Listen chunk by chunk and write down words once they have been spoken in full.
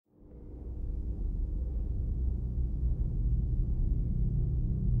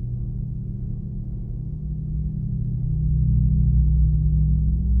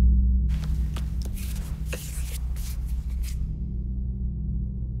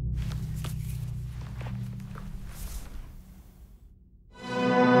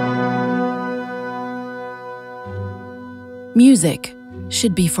Music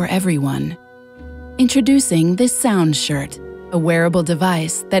should be for everyone. Introducing the Sound Shirt, a wearable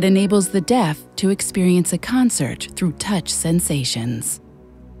device that enables the deaf to experience a concert through touch sensations.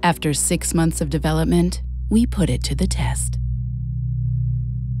 After 6 months of development, we put it to the test.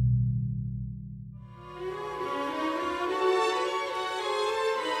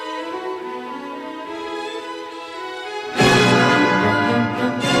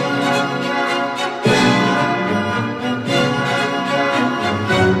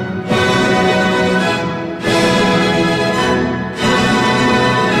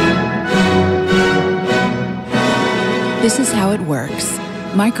 This is how it works.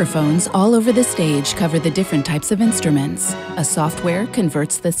 Microphones all over the stage cover the different types of instruments. A software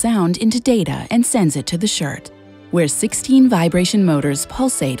converts the sound into data and sends it to the shirt, where 16 vibration motors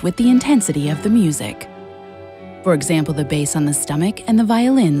pulsate with the intensity of the music. For example, the bass on the stomach and the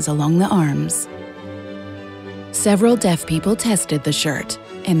violins along the arms. Several deaf people tested the shirt,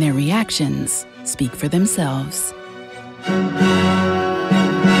 and their reactions speak for themselves.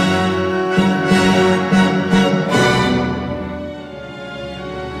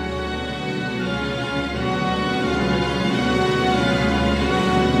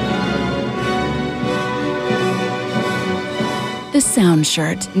 The Sound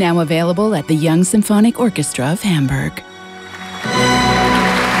Shirt, now available at the Junge Symphoniker Orchestra of Hamburg.